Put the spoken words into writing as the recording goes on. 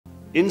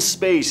In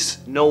space,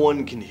 no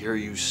one can hear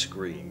you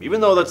scream. Even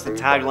though that's the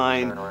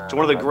tagline to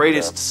one of the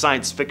greatest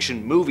science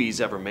fiction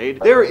movies ever made,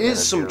 there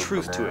is some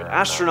truth to it.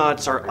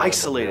 Astronauts are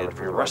isolated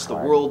from the rest of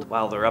the world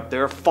while they're up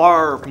there,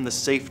 far from the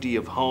safety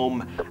of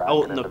home,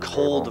 out in the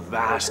cold,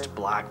 vast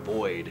black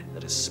void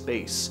that is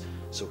space.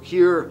 So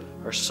here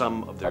are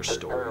some of their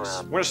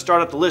stories. We're gonna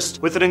start out the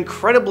list with an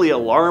incredibly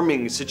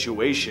alarming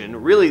situation.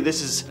 Really,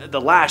 this is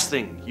the last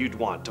thing you'd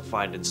want to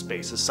find in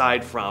space,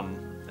 aside from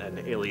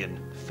an alien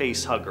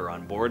face hugger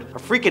on board. A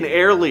freaking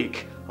air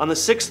leak. On the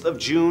 6th of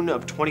June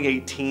of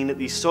 2018,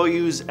 the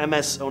Soyuz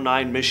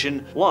MS-09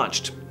 mission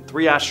launched.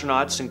 3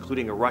 astronauts,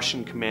 including a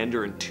Russian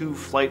commander and 2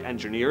 flight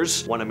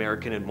engineers, 1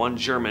 American and 1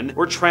 German,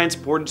 were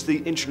transported to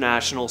the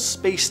International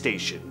Space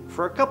Station.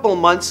 For a couple of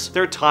months,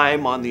 their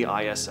time on the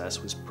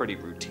ISS was pretty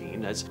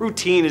routine, as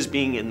routine as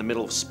being in the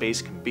middle of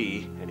space can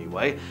be,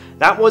 anyway.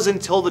 That was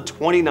until the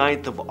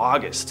 29th of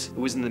August. It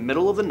was in the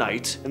middle of the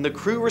night, and the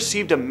crew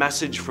received a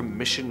message from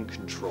Mission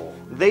Control.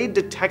 They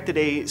detected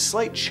a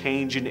slight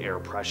change in air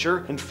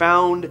pressure and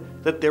found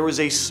that there was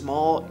a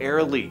small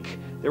air leak.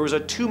 There was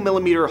a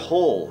 2mm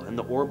hole in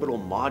the orbital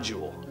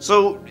module.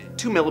 So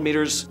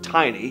 2mm,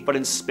 tiny, but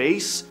in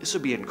space, this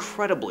would be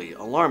incredibly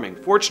alarming.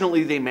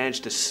 Fortunately, they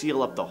managed to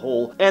seal up the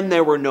hole and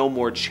there were no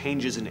more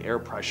changes in air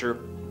pressure,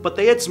 but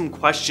they had some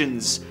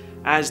questions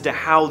as to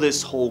how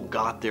this hole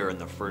got there in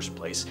the first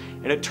place,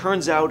 and it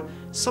turns out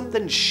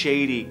something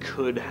shady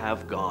could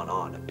have gone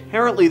on.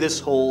 Apparently this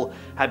hole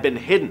had been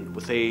hidden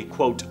with a,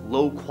 quote,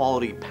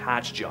 low-quality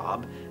patch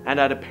job, and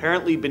had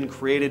apparently been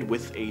created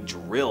with a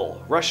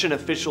drill. Russian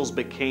officials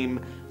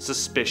became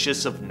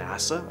suspicious of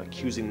NASA,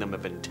 accusing them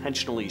of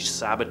intentionally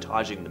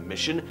sabotaging the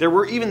mission. There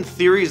were even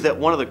theories that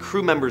one of the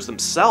crew members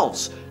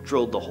themselves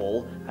drilled the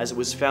hole, as it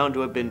was found to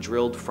have been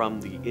drilled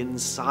from the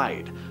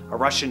inside. A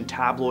Russian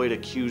tabloid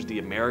accused the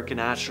American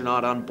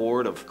astronaut on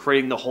board of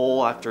creating the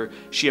hole after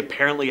she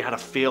apparently had a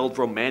failed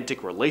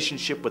romantic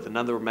relationship with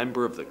another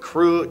member of the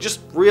crew.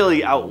 Just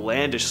really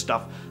outlandish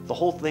stuff. The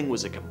whole thing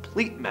was a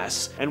complete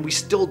mess, and we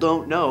still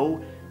don't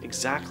know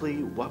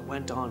exactly what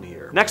went on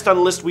here. Next on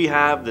the list we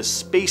have the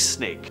Space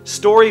Snake.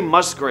 Story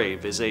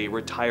Musgrave is a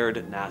retired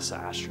NASA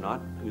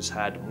astronaut who's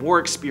had more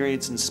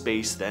experience in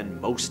space than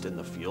most in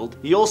the field.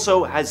 He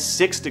also has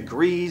 6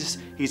 degrees,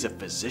 he's a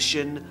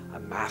physician, a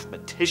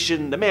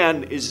mathematician. The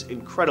man is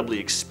incredibly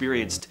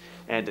experienced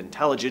and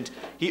intelligent.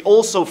 He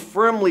also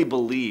firmly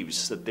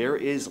believes that there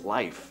is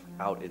life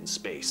out in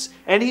space,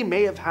 and he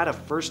may have had a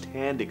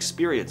first-hand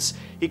experience.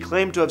 He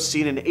claimed to have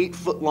seen an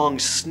 8-foot-long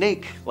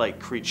snake-like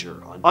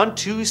creature on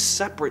 2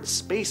 separate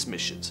space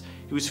missions.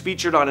 He was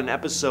featured on an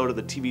episode of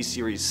the TV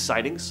series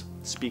Cygnus,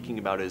 speaking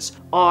about his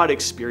odd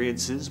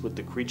experiences with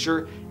the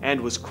creature,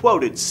 and was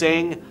quoted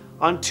saying,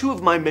 "On 2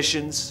 of my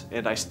missions,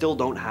 and I still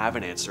don't have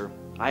an answer,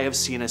 I have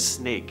seen a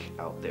snake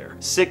out there,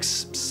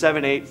 6,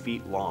 7, 8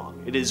 feet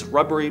long. It is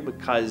rubbery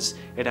because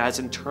it has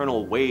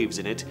internal waves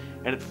in it,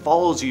 and it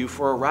follows you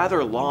for a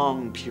rather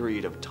long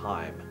period of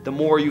time. The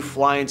more you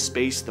fly in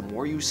space, the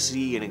more you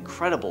see an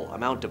incredible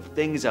amount of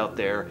things out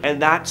there,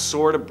 and that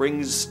sort of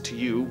brings to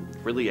you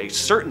really a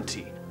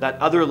certainty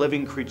that other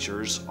living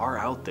creatures are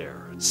out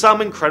there.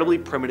 Some incredibly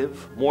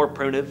primitive, more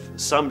primitive,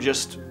 some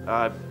just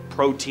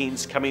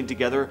proteins coming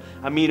together,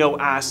 amino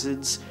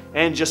acids,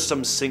 and just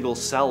some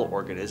single-cell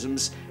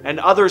organisms, and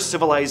other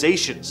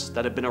civilizations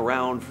that have been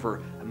around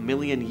for a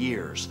million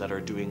years that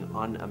are doing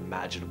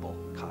unimaginable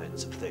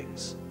kinds of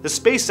things." The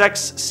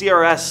SpaceX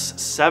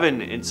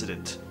CRS-7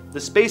 incident. The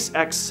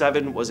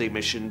SpaceX-7 was a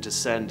mission to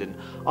send an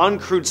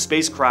uncrewed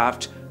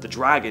spacecraft, the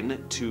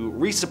Dragon, to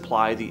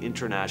resupply the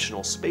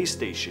International Space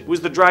Station. It was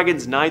the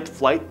Dragon's 9th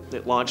flight.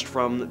 It launched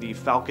from the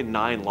Falcon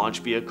 9 launch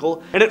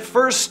vehicle, and at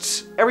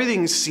first,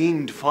 everything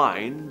seemed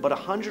fine, but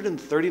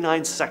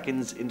 139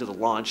 seconds into the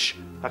launch,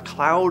 a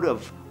cloud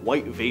of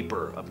white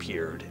vapor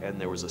appeared, and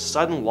there was a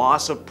sudden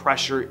loss of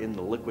pressure in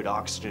the liquid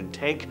oxygen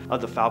tank of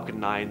the Falcon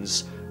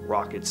 9's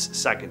rocket's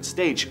 2nd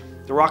stage.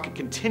 The rocket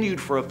continued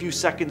for a few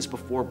seconds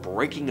before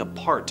breaking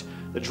apart.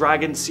 The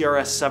Dragon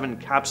CRS-7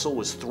 capsule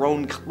was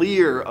thrown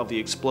clear of the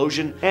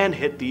explosion and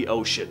hit the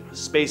ocean.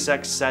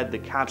 SpaceX said the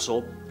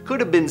capsule could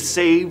have been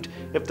saved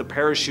if the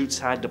parachutes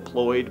had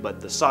deployed,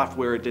 but the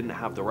software didn't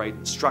have the right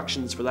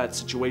instructions for that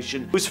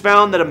situation. It was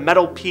found that a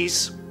metal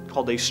piece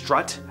called a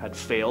strut had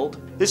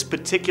failed. This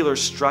particular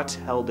strut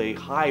held a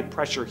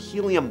high-pressure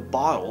helium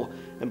bottle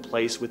in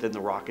place within the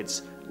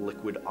rocket's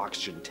liquid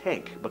oxygen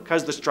tank.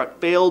 Because the strut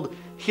failed,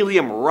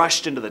 helium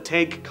rushed into the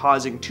tank,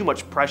 causing too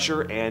much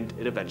pressure, and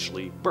it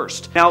eventually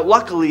burst. Now,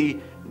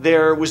 luckily,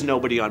 there was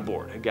nobody on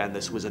board. Again,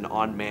 this was an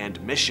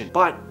unmanned mission,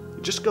 but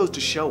it just goes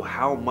to show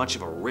how much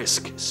of a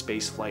risk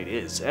spaceflight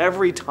is.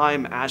 Every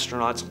time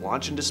astronauts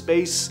launch into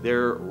space,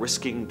 they're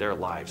risking their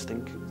lives.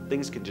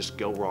 Things can just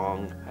go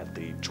wrong at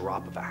the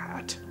drop of a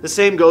hat. The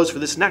same goes for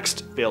this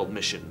next failed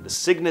mission, the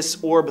Cygnus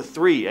Orb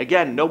 3.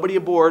 Again, nobody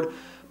aboard,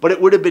 but it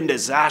would have been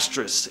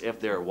disastrous if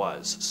there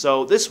was.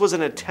 So this was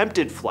an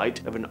attempted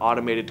flight of an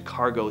automated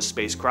cargo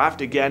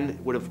spacecraft. Again, it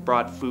would have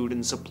brought food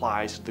and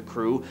supplies to the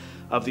crew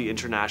of the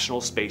International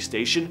Space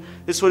Station.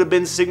 This would have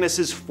been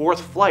Cygnus's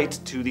 4th flight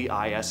to the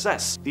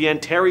ISS. The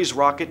Antares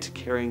rocket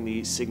carrying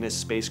the Cygnus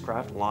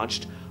spacecraft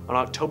launched on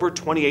October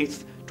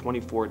 28th,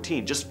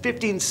 2014. Just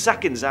 15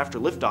 seconds after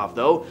liftoff,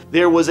 though,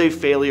 there was a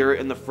failure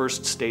in the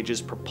first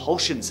stage's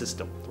propulsion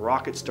system. The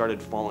rocket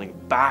started falling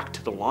back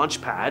to the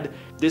launch pad.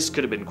 This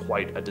could have been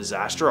quite a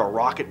disaster. A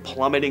rocket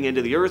plummeting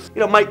into the Earth,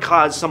 might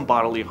cause some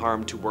bodily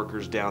harm to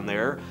workers down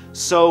there.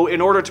 So in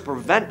order to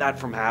prevent that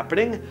from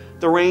happening,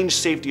 the range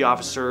safety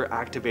officer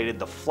activated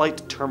the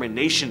flight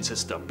termination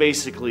system.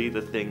 Basically,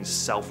 the thing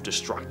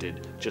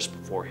self-destructed just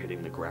before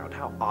hitting the ground.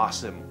 How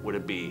awesome would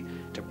it be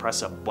to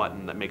press a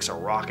button that makes a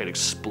rocket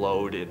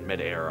explode in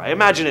midair? I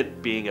imagine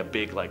it being a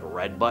big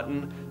red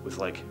button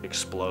with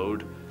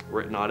explode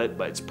written on it,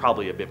 but it's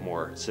probably a bit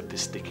more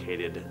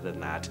sophisticated than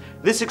that.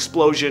 This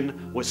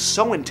explosion was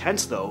so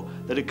intense though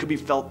that it could be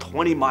felt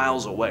 20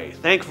 miles away.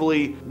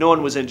 Thankfully, no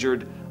one was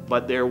injured,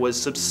 but there was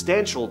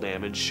substantial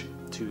damage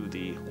to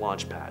the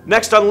launch pad.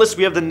 Next on the list,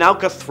 we have the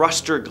Nauka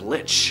thruster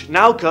glitch.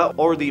 Nauka,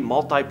 or the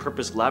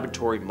Multi-Purpose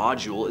Laboratory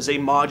Module, is a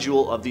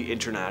module of the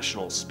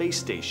International Space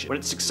Station. When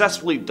it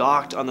successfully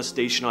docked on the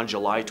station on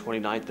July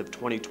 29th of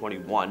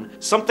 2021,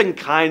 something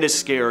kinda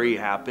scary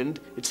happened.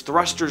 Its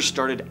thrusters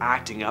started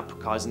acting up,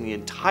 causing the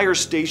entire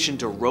station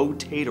to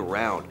rotate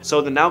around.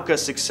 So the Nauka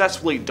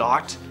successfully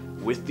docked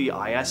with the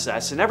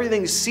ISS and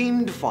everything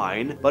seemed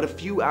fine, but a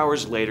few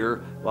hours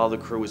later, while the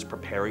crew was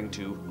preparing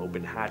to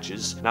open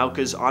hatches,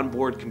 Nauka's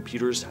onboard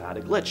computers had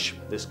a glitch.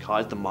 This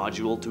caused the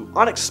module to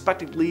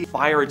unexpectedly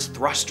fire its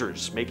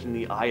thrusters, making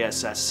the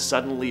ISS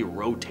suddenly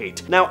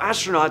rotate. Now,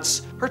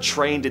 astronauts are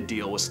trained to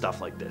deal with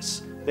stuff like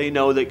this. They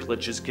know that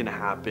glitches can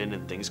happen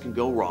and things can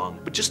go wrong,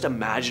 but just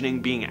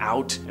imagining being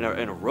out in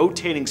a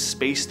rotating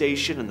space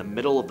station in the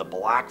middle of the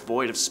black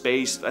void of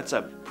space, that's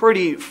a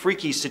pretty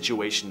freaky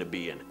situation to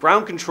be in.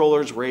 Ground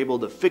controllers were able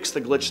to fix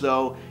the glitch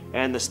though,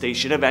 and the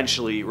station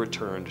eventually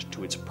returned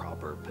to its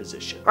proper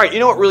position. Alright, you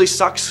know what really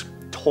sucks?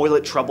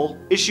 Toilet trouble.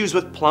 Issues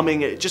with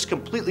plumbing, it just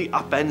completely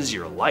upends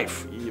your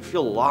life. You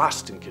feel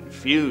lost and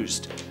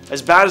confused.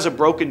 As bad as a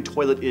broken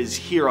toilet is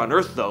here on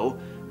Earth though,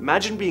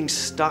 imagine being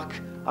stuck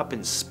up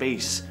in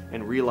space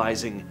and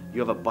realizing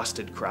you have a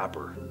busted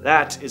crapper.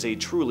 That is a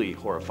truly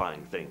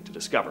horrifying thing to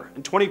discover.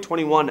 In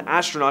 2021,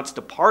 astronauts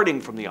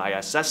departing from the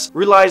ISS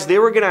realized they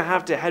were gonna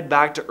have to head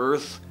back to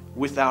Earth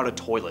without a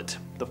toilet.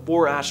 The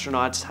 4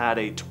 astronauts had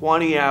a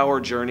 20-hour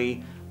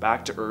journey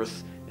back to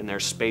Earth in their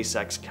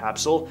SpaceX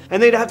capsule,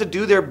 and they'd have to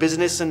do their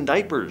business in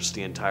diapers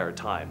the entire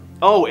time.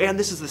 Oh, and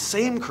this is the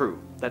same crew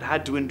that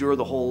had to endure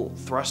the whole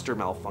thruster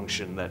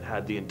malfunction that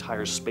had the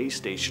entire space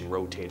station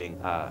rotating,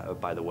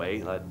 by the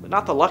way.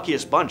 Not the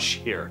luckiest bunch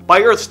here.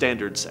 By Earth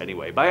standards,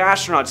 anyway. By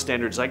astronaut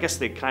standards, I guess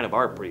they kind of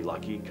are pretty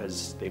lucky,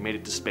 because they made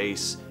it to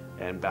space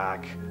and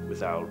back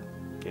without,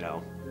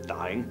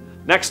 dying.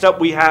 Next up,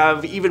 we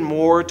have even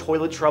more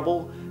toilet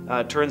trouble.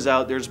 Turns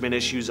out there's been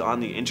issues on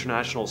the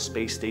International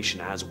Space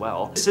Station as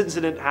well. This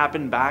incident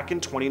happened back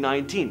in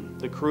 2019.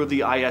 The crew of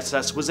the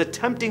ISS was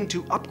attempting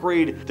to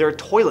upgrade their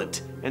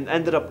toilet and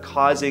ended up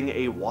causing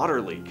a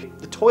water leak.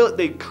 The toilet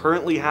they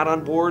currently had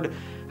on board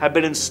had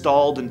been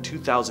installed in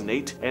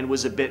 2008 and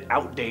was a bit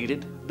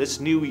outdated. This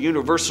new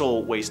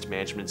universal waste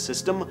management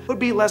system would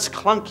be less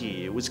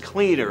clunky, it was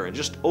cleaner, and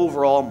just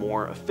overall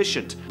more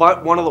efficient.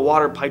 But one of the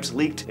water pipes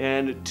leaked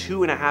and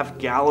 2.5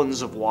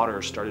 gallons of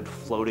water started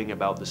floating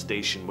about the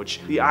station, which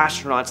the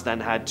astronauts then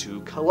had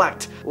to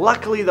collect.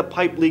 Luckily, the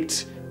pipe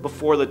leaked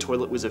before the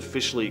toilet was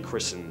officially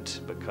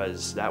christened,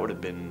 because that would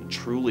have been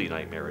truly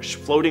nightmarish.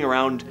 Floating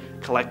around,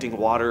 collecting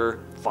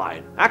water,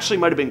 fine. Actually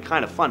might have been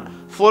kind of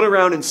fun. Floating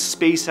around in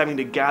space having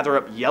to gather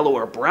up yellow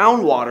or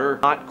brown water,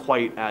 not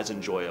quite as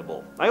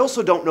enjoyable. I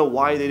also don't know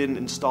why they didn't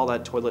install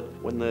that toilet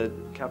when the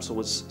capsule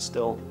was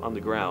still on the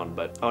ground,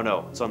 but oh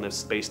no, it's on the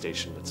space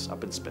station. It's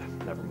up in space.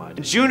 Never mind.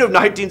 In June of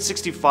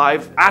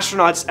 1965,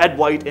 astronauts Ed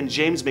White and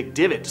James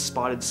McDivitt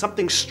spotted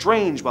something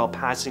strange while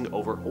passing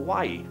over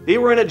Hawaii. They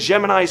were in a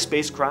Gemini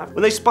spacecraft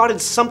when they spotted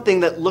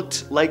something that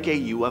looked like a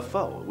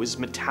UFO. It was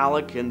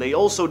metallic, and they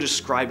also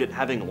described it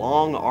having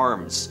long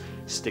arms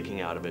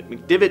sticking out of it.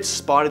 McDivitt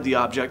spotted the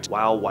object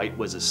while White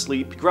was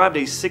asleep. He grabbed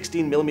a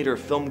 16mm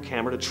film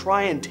camera to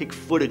try and take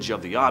footage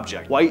of the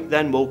object. White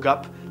then woke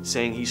up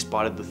saying he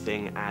spotted the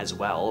thing as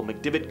well.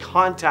 McDivitt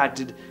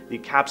contacted the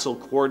capsule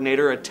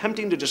coordinator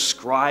attempting to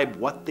describe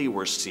what they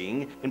were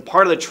seeing. In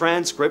part of the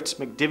transcript,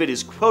 McDivitt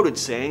is quoted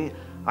saying,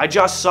 "I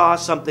just saw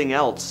something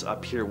else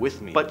up here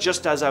with me, but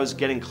just as I was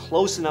getting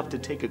close enough to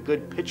take a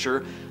good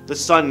picture, the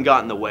sun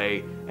got in the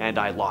way and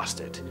I lost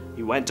it."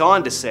 He went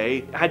on to say,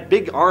 "It had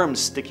big arms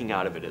sticking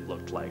out of it, it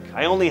looked like.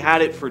 I only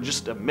had it for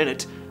just a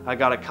minute. I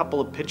got a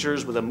couple of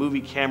pictures with a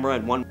movie camera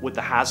and one with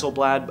the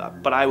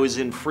Hasselblad, but I was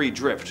in free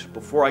drift.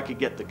 Before I could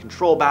get the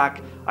control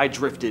back, I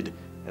drifted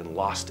and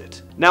lost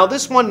it. Now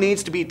this one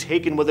needs to be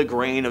taken with a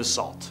grain of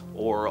salt,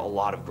 or a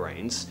lot of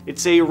grains.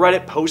 It's a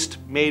Reddit post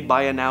made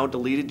by a now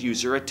deleted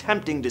user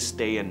attempting to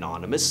stay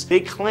anonymous. They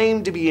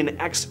claim to be an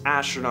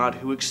ex-astronaut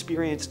who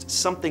experienced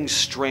something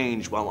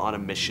strange while on a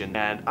mission,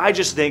 and I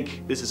just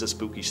think this is a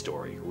spooky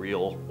story,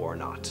 real or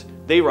not.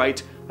 They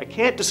write, "I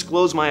can't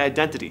disclose my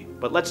identity,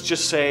 but let's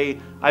just say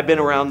I've been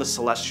around the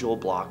celestial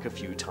block a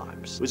few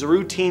times. It was a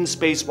routine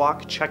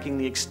spacewalk checking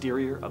the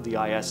exterior of the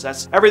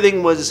ISS.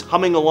 Everything was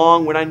humming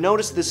along when I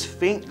noticed this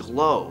faint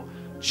glow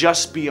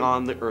just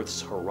beyond the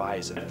Earth's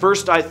horizon. At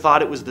first I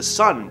thought it was the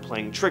sun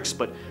playing tricks,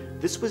 but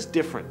this was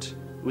different.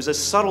 It was a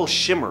subtle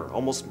shimmer,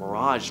 almost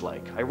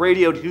mirage-like. I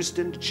radioed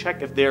Houston to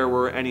check if there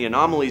were any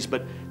anomalies,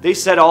 but they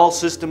said all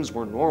systems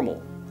were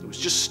normal. It was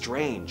just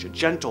strange, a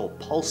gentle,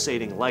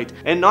 pulsating light,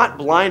 and not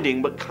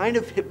blinding, but kind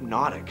of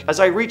hypnotic. As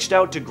I reached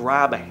out to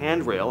grab a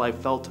handrail, I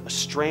felt a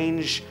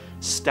strange,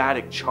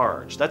 static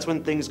charge. That's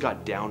when things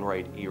got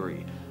downright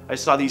eerie. I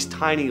saw these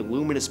tiny,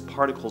 luminous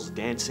particles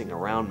dancing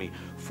around me,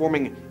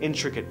 forming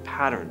intricate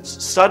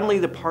patterns. Suddenly,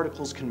 the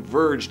particles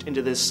converged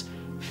into this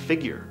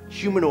figure,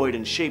 humanoid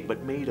in shape,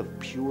 but made of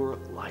pure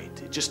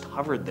light. It just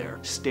hovered there,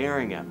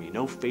 staring at me.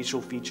 No facial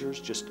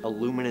features, just a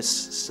luminous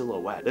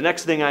silhouette. The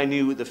next thing I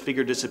knew, the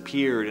figure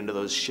disappeared into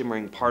those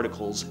shimmering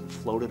particles and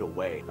floated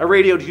away. I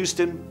radioed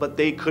Houston, but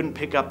they couldn't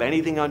pick up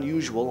anything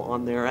unusual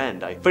on their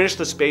end. I finished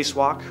the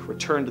spacewalk,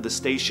 returned to the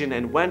station,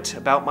 and went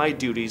about my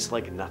duties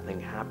like nothing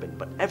happened.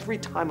 But every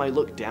time I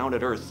look down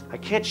at Earth, I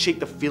can't shake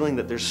the feeling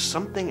that there's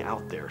something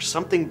out there,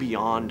 something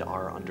beyond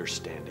our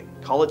understanding.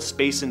 Call it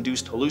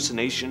space-induced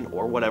hallucination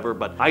or whatever,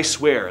 but I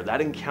swear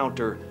that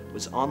encounter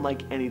was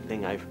unlike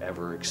anything I've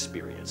ever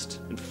experienced.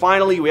 And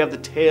finally, we have the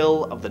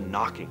tale of the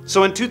knocking.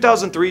 So in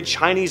 2003,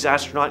 Chinese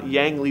astronaut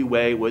Yang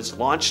Liwei was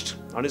launched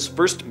on his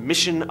first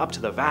mission up to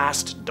the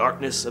vast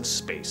darkness of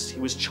space. He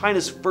was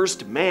China's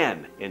first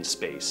man in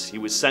space. He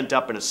was sent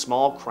up in a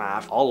small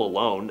craft all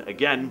alone.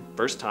 Again,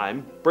 first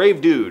time.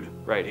 Brave dude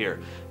right here.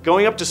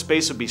 Going up to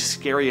space would be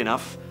scary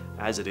enough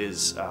as it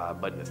is,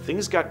 but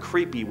things got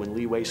creepy when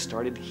Liwei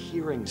started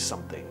hearing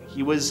something.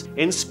 He was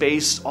in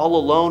space all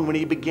alone when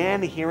he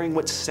began hearing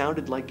what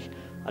sounded like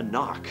a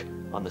knock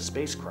on the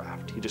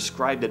spacecraft. He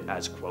described it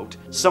as, quote,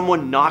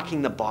 someone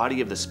knocking the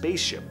body of the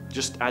spaceship,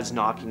 just as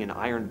knocking an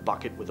iron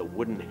bucket with a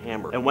wooden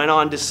hammer, and went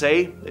on to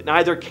say it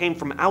neither came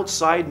from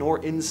outside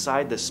nor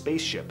inside the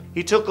spaceship.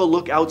 He took a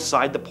look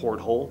outside the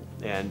porthole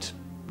and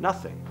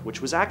nothing, which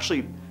was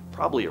actually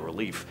probably a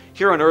relief.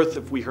 Here on Earth,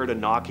 if we heard a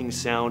knocking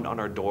sound on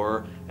our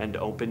door and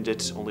opened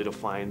it only to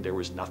find there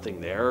was nothing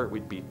there,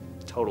 we'd be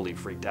totally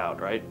freaked out,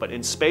 right? But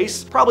in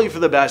space, probably for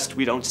the best,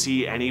 we don't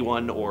see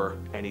anyone or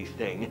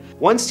anything.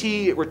 Once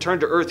he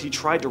returned to Earth, he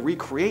tried to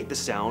recreate the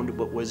sound,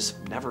 but was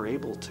never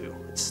able to.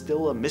 It's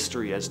still a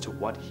mystery as to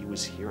what he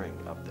was hearing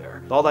up there.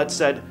 With all that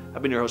said,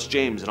 I've been your host,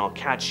 James, and I'll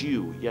catch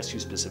you, yes you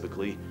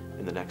specifically,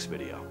 in the next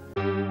video.